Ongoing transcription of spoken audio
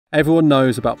Everyone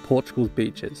knows about Portugal's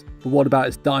beaches, but what about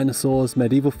its dinosaurs,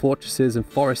 medieval fortresses and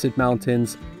forested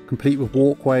mountains, complete with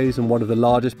walkways and one of the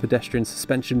largest pedestrian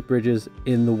suspension bridges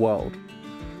in the world?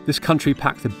 This country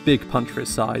packs a big punch for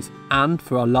its size, and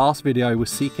for our last video we're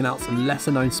seeking out some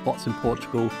lesser known spots in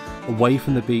Portugal, away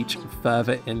from the beach and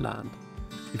further inland.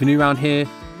 If you're new around here,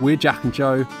 we're Jack and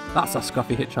Joe, that's our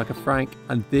scruffy hitchhiker Frank,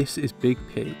 and this is Big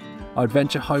P, our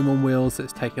adventure home on wheels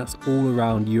that's taking us all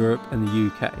around Europe and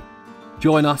the UK.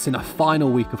 Join us in our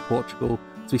final week of Portugal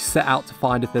as we set out to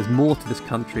find if there's more to this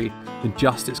country than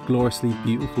just its gloriously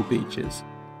beautiful beaches.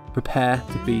 Prepare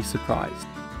to be surprised.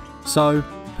 So,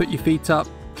 put your feet up,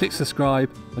 click subscribe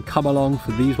and come along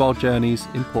for these wild journeys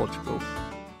in Portugal.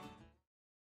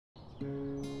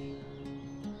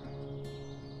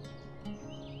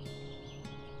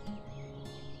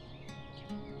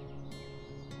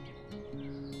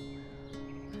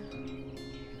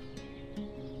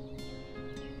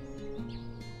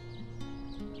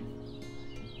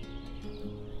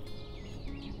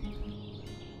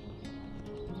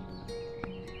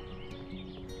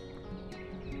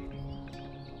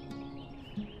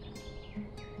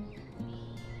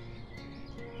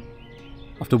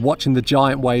 After watching the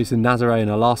giant waves in Nazaré in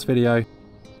our last video,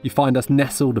 you find us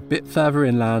nestled a bit further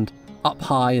inland, up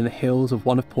high in the hills of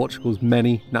one of Portugal's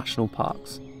many national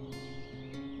parks.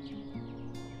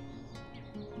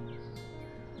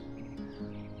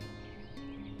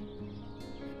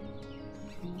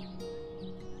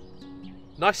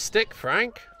 Nice stick,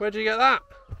 Frank. Where'd you get that?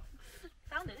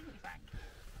 Found it, didn't you,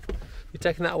 Frank? You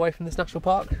taking that away from this national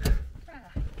park?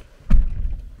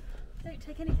 Don't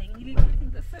take anything, you leave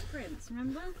anything but footprints,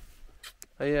 remember?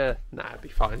 Oh yeah, nah, it'd be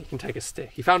fine. You can take a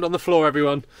stick. You found it on the floor,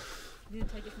 everyone. You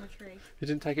didn't take it from a tree. You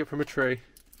didn't take it from a tree.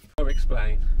 I'll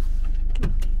explain.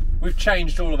 We've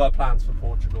changed all of our plans for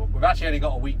Portugal. We've actually only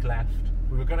got a week left.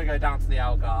 We were going to go down to the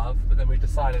Algarve, but then we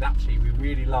decided actually we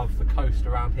really love the coast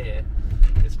around here.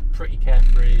 It's pretty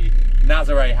carefree.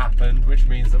 Nazaré happened, which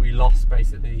means that we lost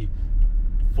basically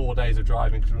 4 days of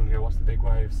driving because we were going to go watch the big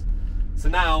waves. So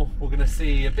now we're going to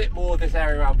see a bit more of this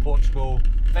area around Portugal,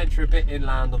 venture a bit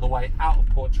inland on the way out of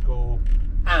Portugal,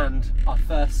 and our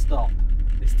first stop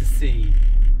is to see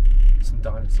some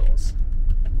dinosaurs.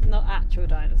 Not actual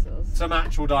dinosaurs. Some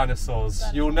actual dinosaurs.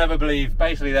 You'll never believe,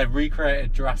 basically they've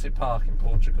recreated Jurassic Park in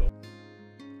Portugal.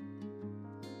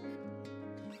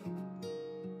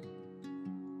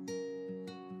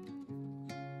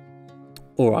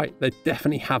 Alright, they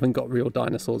definitely haven't got real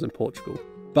dinosaurs in Portugal.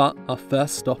 But our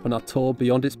first stop on our tour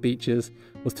beyond its beaches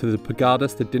was to the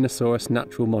Pegadas de Dinossáurios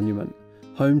Natural Monument,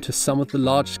 home to some of the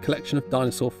largest collection of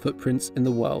dinosaur footprints in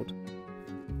the world.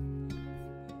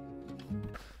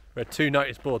 We had 2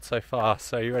 notice boards so far,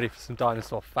 so you're ready for some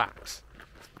dinosaur facts.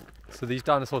 So these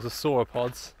dinosaurs are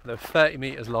sauropods. They're 30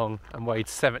 metres long and weighed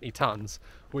 70 tonnes,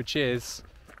 which is,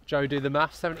 Joe, do the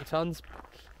math, 70 tonnes.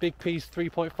 Big P's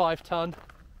 3.5 tonne.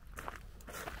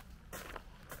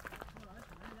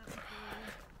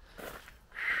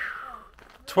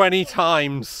 20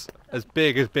 times as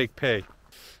big as Big P.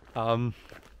 And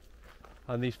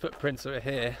these footprints are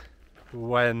here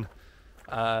when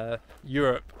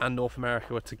Europe and North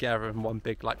America were together in one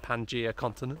big like Pangea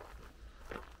continent.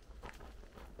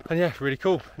 And yeah, really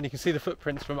cool. And you can see the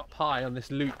footprints from up high on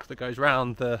this loop that goes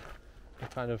round the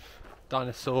kind of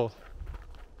dinosaur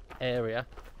area.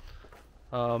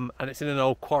 And it's in an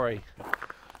old quarry.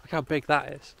 Look how big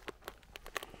that is.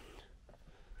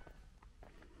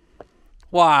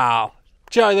 Wow,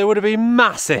 Joe, they would have been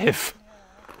massive.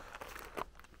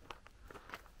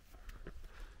 Yeah.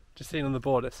 Just seen on the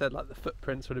board it said like the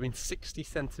footprints would have been 60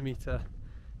 centimetre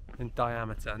in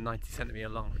diameter and 90 centimetre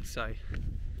long, so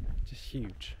just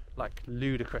huge, like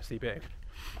ludicrously big.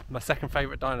 My second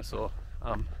favourite dinosaur,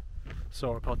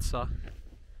 sauropods are,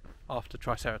 after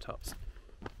Triceratops.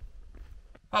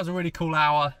 That was a really cool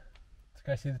hour to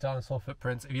go see the dinosaur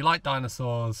footprints. If you like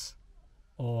dinosaurs,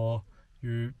 or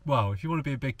if you want to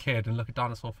be a big kid and look at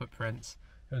dinosaur footprints,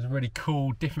 it was a really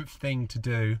cool, different thing to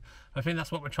do. I think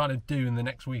that's what we're trying to do in the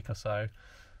next week or so.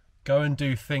 Go and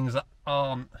do things that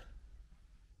aren't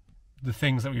the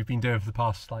things that we've been doing for the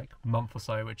past like month or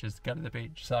so, which is go to the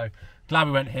beach. So glad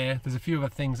we went here. There's a few other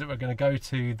things that we're going to go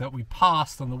to that we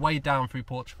passed on the way down through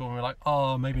Portugal and we're like,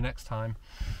 oh, maybe next time.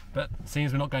 But seeing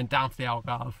as we're not going down to the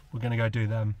Algarve, we're going to go do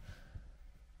them.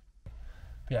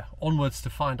 Yeah, onwards to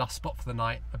find our spot for the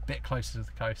night, a bit closer to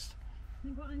the coast. I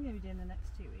think what I'm going to do in the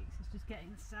next 2 weeks is just getting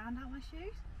the sand out of my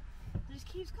shoes. It just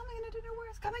keeps coming and I don't know where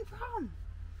it's coming from.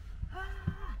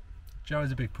 Ah. Joe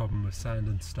has a big problem with sand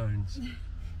and stones.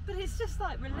 But it's just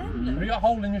like relentless. Have you got a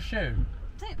hole in your shoe?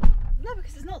 No,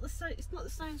 because it's not the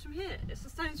stones from here. It's the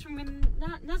stones from in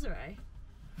Nazaré.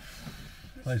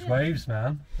 Those waves,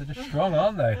 man, they're just strong,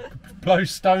 aren't they? Blow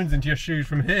stones into your shoes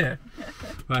from here.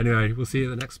 But anyway, we'll see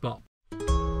you at the next spot.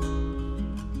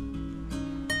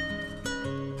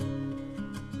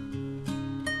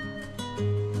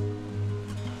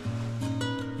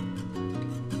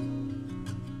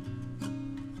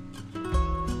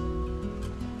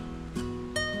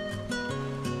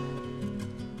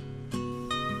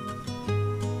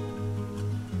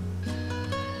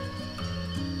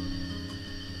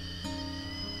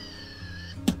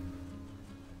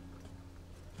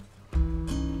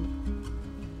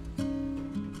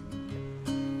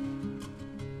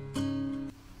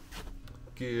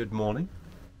 Good morning.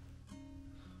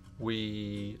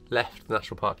 We left the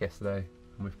national park yesterday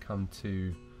and we've come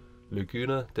to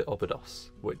Laguna de Obidos,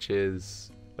 which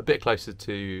is a bit closer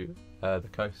to the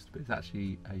coast, but it's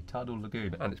actually a tidal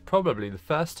lagoon, and it's probably the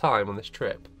first time on this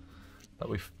trip that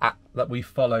we've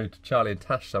followed Charlie and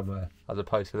Tash somewhere as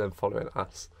opposed to them following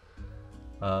us.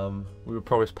 We were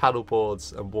promised paddle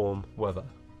boards and warm weather.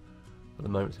 At the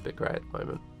moment it's a bit grey at the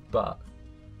moment, but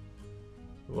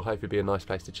we'll hopefully be a nice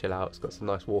place to chill out. It's got some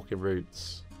nice walking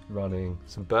routes, running,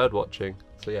 some bird watching.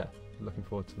 So yeah, looking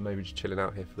forward to maybe just chilling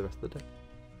out here for the rest of the day.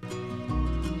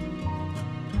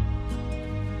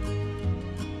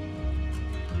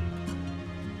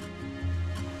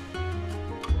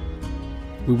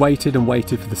 We waited and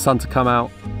waited for the sun to come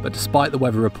out, but despite the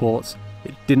weather reports,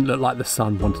 it didn't look like the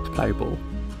sun wanted to play ball.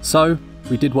 So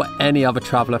we did what any other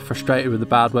traveller frustrated with the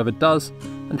bad weather does,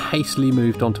 and hastily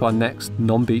moved on to our next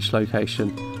non-beach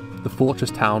location, the fortress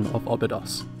town of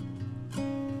Obidos.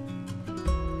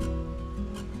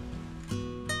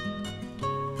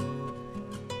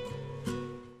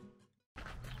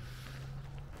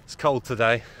 It's cold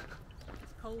today.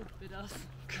 It's cold with us.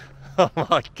 Oh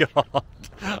my god,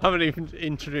 I haven't even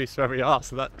introduced where we are,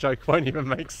 so that joke won't even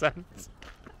make sense.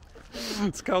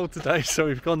 It's cold today, so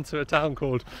we've gone to a town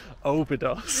called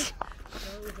Obidos.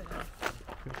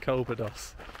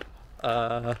 Obidos.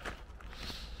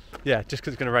 Yeah, just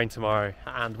because it's going to rain tomorrow,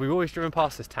 and we've always driven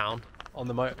past this town on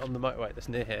the motorway that's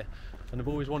near here, and I've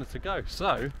always wanted to go.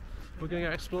 So we're going to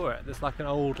go explore it. There's like an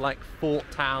old fort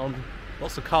town,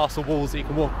 lots of castle walls that you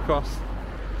can walk across.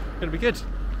 It's going to be good.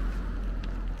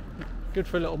 Good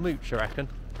for a little mooch, I reckon.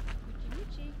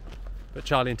 Moochie. But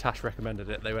Charlie and Tash recommended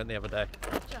it. They went the other day.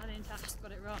 Charlie and Tash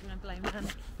got it wrong and blame them.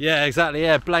 Yeah, exactly.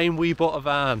 Yeah, blame we bought a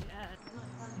van. Yeah.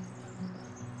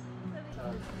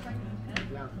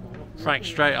 Frank's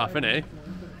straight up, isn't he?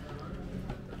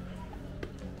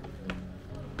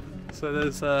 So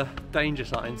there's danger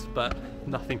signs, but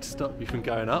nothing to stop you from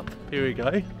going up. Here we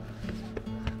go.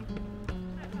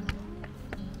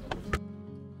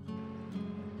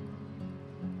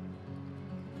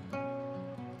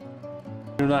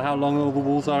 You know how long all the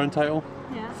walls are in total?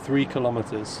 Yeah. 3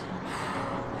 kilometres.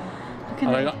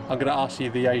 I'm going to ask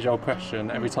you the age-old question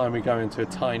every time we go into a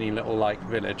tiny little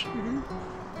village. Mm-hmm.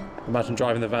 Imagine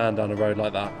driving the van down a road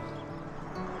like that.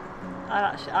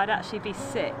 I'd actually be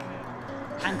sick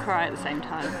and cry at the same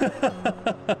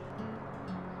time.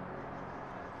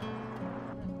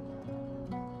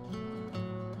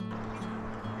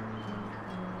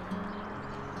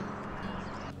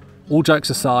 All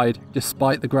jokes aside,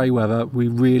 despite the grey weather, we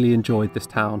really enjoyed this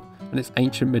town and its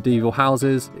ancient medieval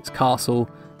houses, its castle,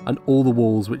 and all the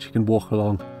walls which you can walk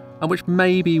along, and which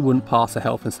maybe wouldn't pass a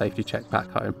health and safety check back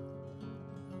home.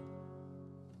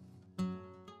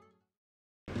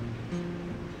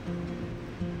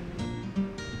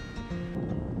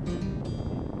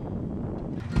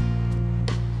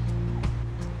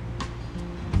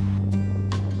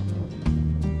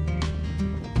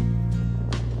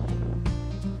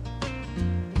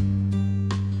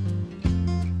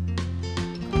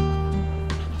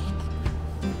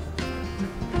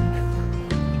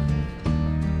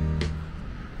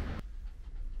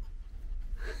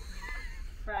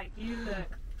 Frank, you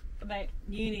look, mate,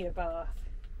 you need a bath.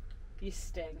 You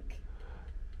stink.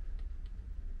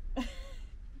 I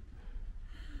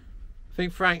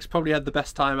think Frank's probably had the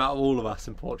best time out of all of us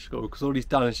in Portugal, because all he's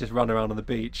done is just run around on the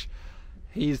beach.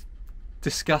 He's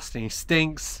disgusting, he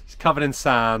stinks, he's covered in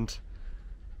sand.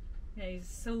 Yeah, he's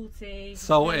salty,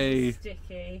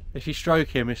 sticky. If you stroke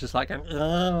him, it's just like an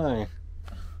oh.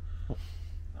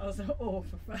 That was an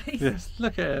awful face. Yes,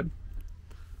 look at him.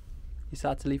 He's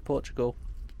sad to leave Portugal.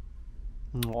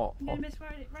 I'm going to miss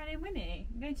Riley and Winnie.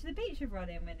 I'm going to the beach with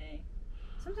Riley and Winnie.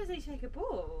 Sometimes they take a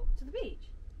ball to the beach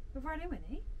with Riley and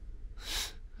Winnie.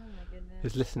 Oh my goodness.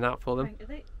 Just listen out for them. Frank,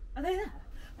 are they there?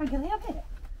 Frank, are they up here?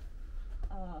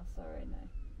 Oh, sorry,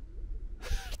 no.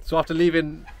 So after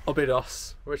leaving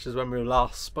Obidos, which is when we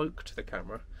last spoke to the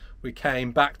camera, we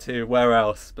came back to where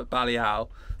else but Baleal,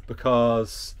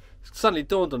 because It suddenly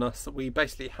dawned on us that we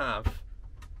basically have...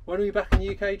 When are we back in the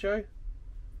UK, Joe?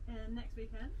 Next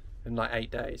weekend. In like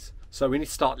 8 days. So we need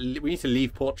to start. We need to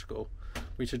leave Portugal.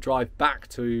 We should drive back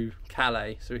to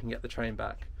Calais so we can get the train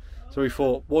back. So we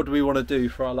thought, what do we want to do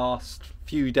for our last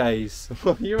few days?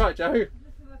 You're right, Joe.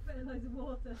 Loads of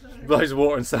water. Sorry. Loads of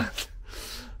water and sand.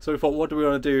 So we thought, what do we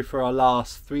want to do for our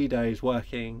last 3 days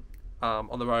working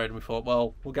on the road? And we thought,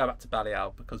 well, we'll go back to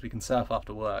Baleal because we can surf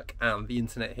after work, and the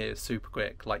internet here is super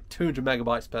quick, like 200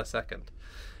 megabytes per second.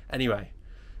 Anyway.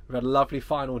 We've had a lovely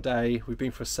final day. We've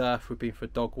been for a surf, we've been for a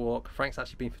dog walk. Frank's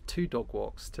actually been for 2 dog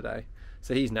walks today,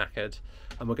 so he's knackered.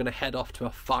 And we're going to head off to a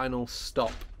final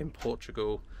stop in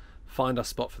Portugal, find our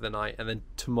spot for the night, and then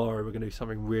tomorrow we're going to do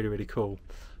something really, really cool.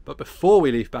 But before we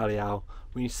leave Baleal,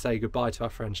 we need to say goodbye to our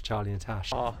friends Charlie and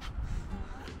Tash. Oh,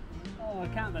 I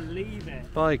can't believe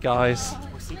it. Bye, guys.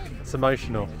 It's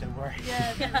emotional. Don't worry.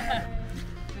 Yeah.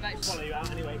 We'll follow you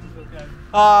out anyway because we'll go.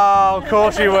 Oh, of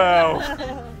course you will.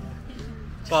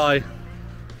 Bye.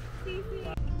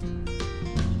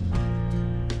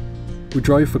 We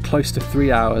drove for close to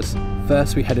 3 hours.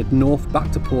 First we headed north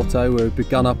back to Porto, where we'd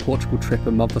begun our Portugal trip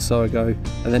a month or so ago,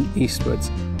 and then eastwards,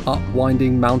 up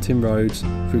winding mountain roads,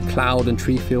 through cloud and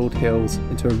tree-filled hills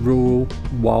into a rural,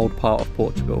 wild part of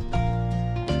Portugal.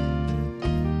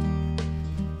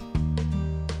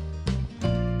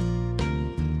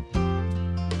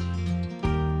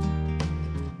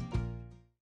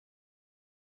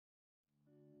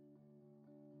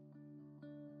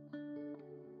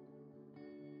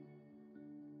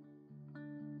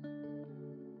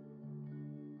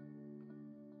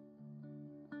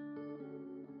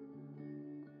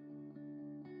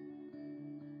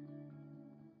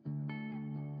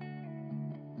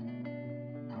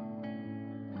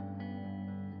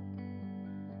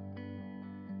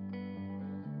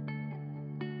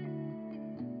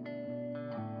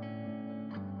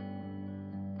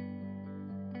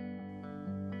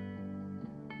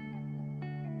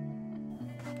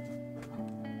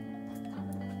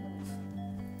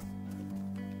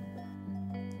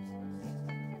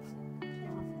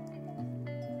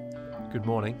 Good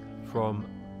morning from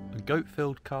a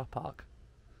goat-filled car park.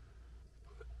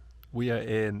 We are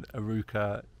in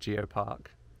Arouca Geopark,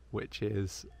 which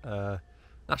is a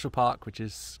national park which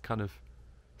is kind of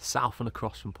south and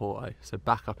across from Porto, so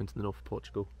back up into the north of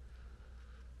Portugal.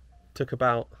 Took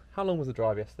about, how long was the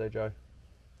drive yesterday, Joe?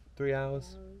 3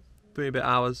 hours? 3 a bit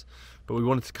hours. But we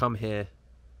wanted to come here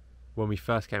when we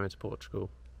first came into Portugal,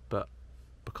 but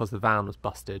because the van was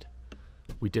busted,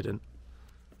 we didn't.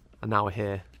 And now we're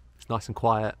here. It's nice and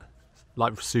quiet,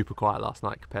 like super quiet last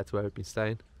night compared to where we've been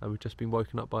staying, and we've just been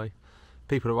woken up by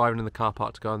people arriving in the car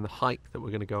park to go on the hike that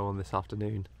we're going to go on this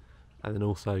afternoon, and then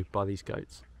also by these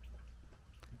goats.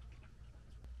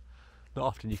 Not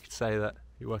often you could say that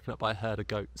you're woken up by a herd of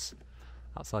goats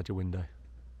outside your window.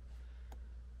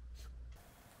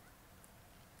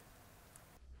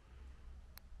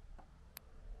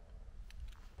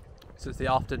 So it's the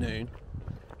afternoon.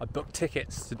 I booked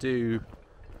tickets to do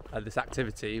this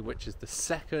activity, which is the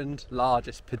second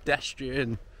largest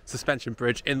pedestrian suspension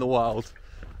bridge in the world.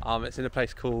 It's in a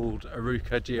place called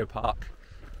Arouca Geopark,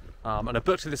 and I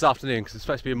booked it this afternoon because it's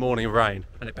supposed to be a morning of rain,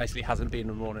 and it basically hasn't been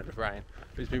a morning of rain.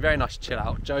 But it's been very nice to chill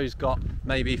out. Joe's got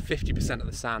maybe 50% of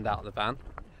the sand out of the van.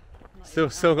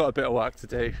 Still got a bit of work to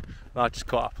do. I just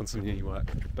caught up on some uni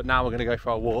work. But now we're going to go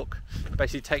for our walk. It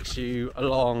basically takes you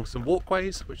along some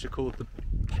walkways, which are called the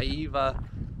Paiva,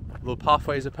 little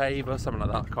pathways of Paiva, something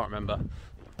like that, I can't remember.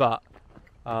 But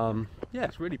yeah,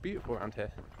 it's really beautiful around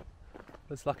here.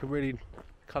 It's like a really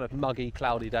kind of muggy,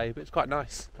 cloudy day, but it's quite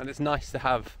nice. And it's nice to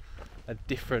have a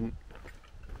different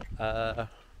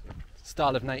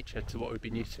style of nature to what we've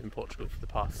been used to in Portugal for the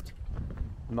past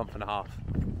month and a half.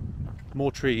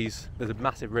 More trees, there's a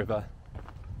massive river,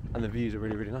 and the views are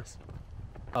really, really nice.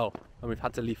 Oh, and we've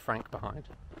had to leave Frank behind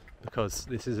because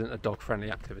this isn't a dog-friendly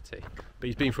activity. But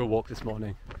he's been for a walk this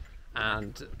morning,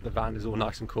 and the van is all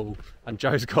nice and cool, and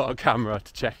Joe's got a camera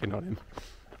to check in on him.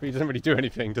 But he doesn't really do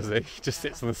anything, does he? He just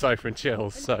sits on the sofa and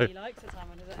chills. So He likes it,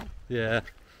 Simon, does it?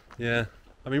 yeah.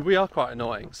 I mean, we are quite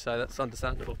annoying, so that's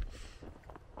understandable.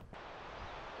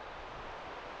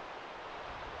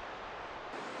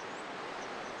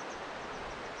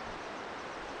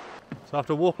 So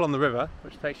after a walk along the river,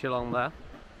 which takes you along there,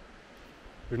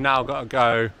 we've now got to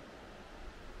go.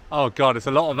 Oh God, it's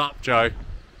a lot of up, Joe.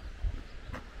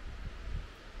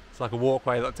 It's like a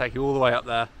walkway that'll take you all the way up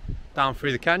there, down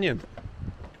through the canyon.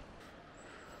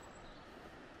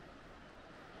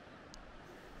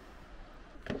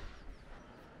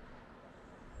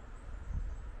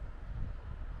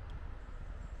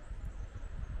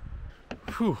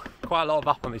 Whew, quite a lot of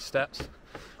up on these steps.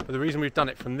 But the reason we've done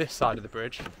it from this side of the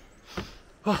bridge,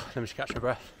 let me just catch my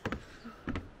breath,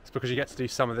 it's because you get to do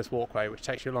some of this walkway which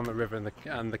takes you along the river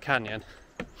and the canyon.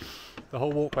 The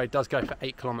whole walkway does go for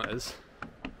 8 kilometres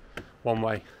one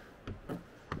way,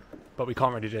 but we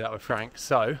can't really do that with Frank,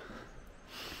 so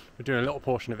we're doing a little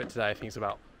portion of it today. I think it's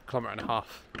about 1.5 kilometres,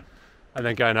 and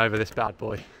then going over this bad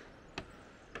boy.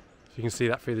 So you can see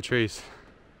that through the trees.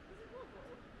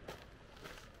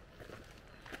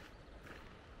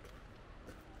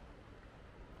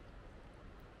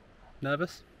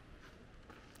 Nervous?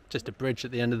 Just a bridge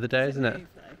at the end of the day, isn't it?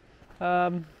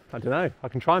 I don't know. I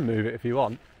can try and move it if you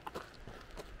want.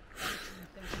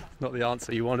 Not the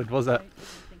answer you wanted, was it?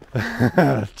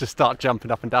 Just start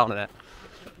jumping up and down on it.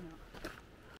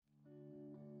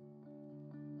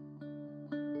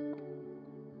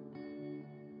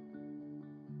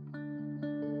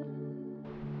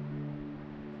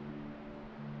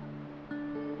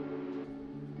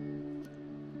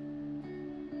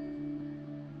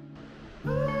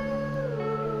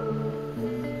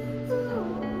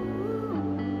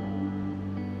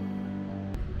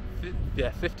 Yeah,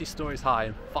 50 stories high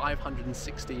and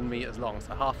 516 metres long,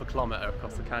 so half a kilometre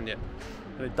across the canyon.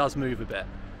 And it does move a bit,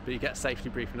 but you get safety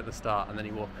briefing at the start and then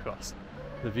you walk across.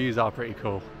 The views are pretty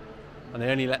cool. And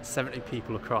they only let 70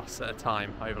 people across at a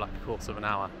time over like a course of an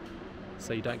hour,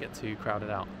 so you don't get too crowded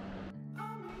out.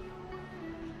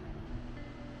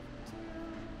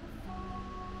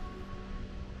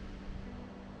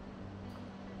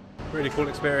 Really cool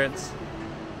experience.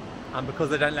 And because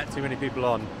they don't let too many people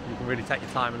on, you can really take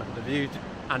your time and look at the view.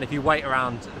 And if you wait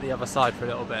around at the other side for a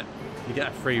little bit, you get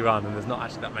a free run, and there's not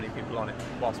actually that many people on it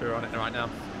whilst we're on it right now.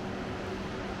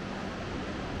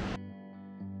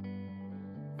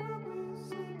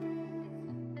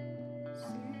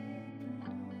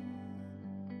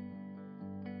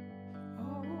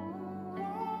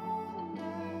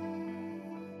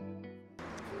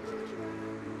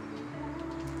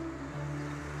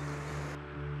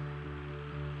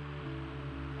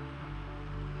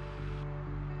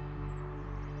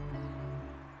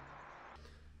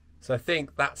 So I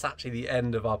think that's actually the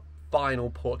end of our final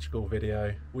Portugal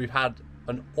video. We've had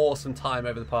an awesome time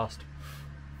over the past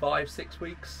 5-6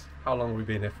 weeks. How long have we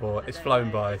been here for? It's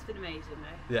flown by. It's been amazing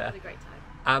though. Yeah. Had a great time.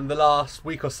 And the last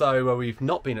week or so where we've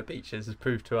not been at beaches has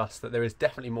proved to us that there is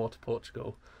definitely more to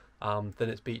Portugal than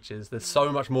its beaches. There's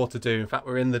so much more to do. In fact,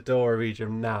 we're in the Douro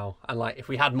region now, and like if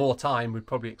we had more time, we'd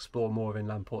probably explore more of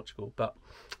inland Portugal. But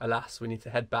alas, we need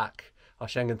to head back. Our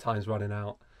Schengen time's running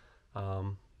out.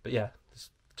 But yeah,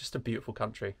 it's just a beautiful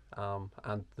country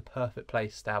and the perfect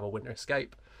place to have a winter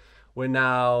escape. We're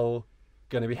now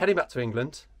going to be heading back to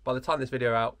England. By the time this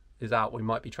video is out, we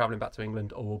might be travelling back to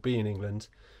England, or we'll be in England.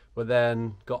 We've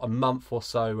then got a month or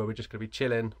so where we're just going to be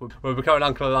chilling. We're becoming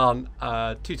uncle and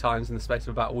aunt 2 times in the space of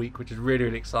about a week, which is really,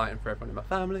 really exciting for everyone in my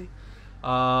family.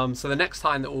 So the next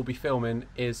time that we'll be filming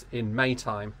is in May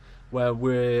time, where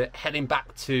we're heading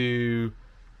back to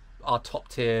our top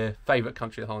tier favourite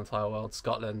country in the whole entire world,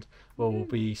 Scotland, where we'll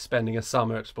be spending a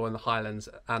summer exploring the Highlands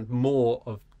and more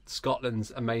of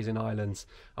Scotland's amazing islands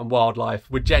and wildlife.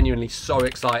 We're genuinely so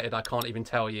excited, I can't even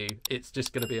tell you. It's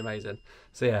just going to be amazing.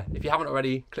 So yeah, if you haven't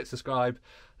already, click subscribe.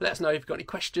 Let us know if you've got any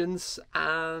questions,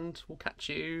 and we'll catch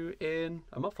you in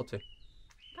a month or 2.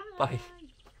 Bye. Bye.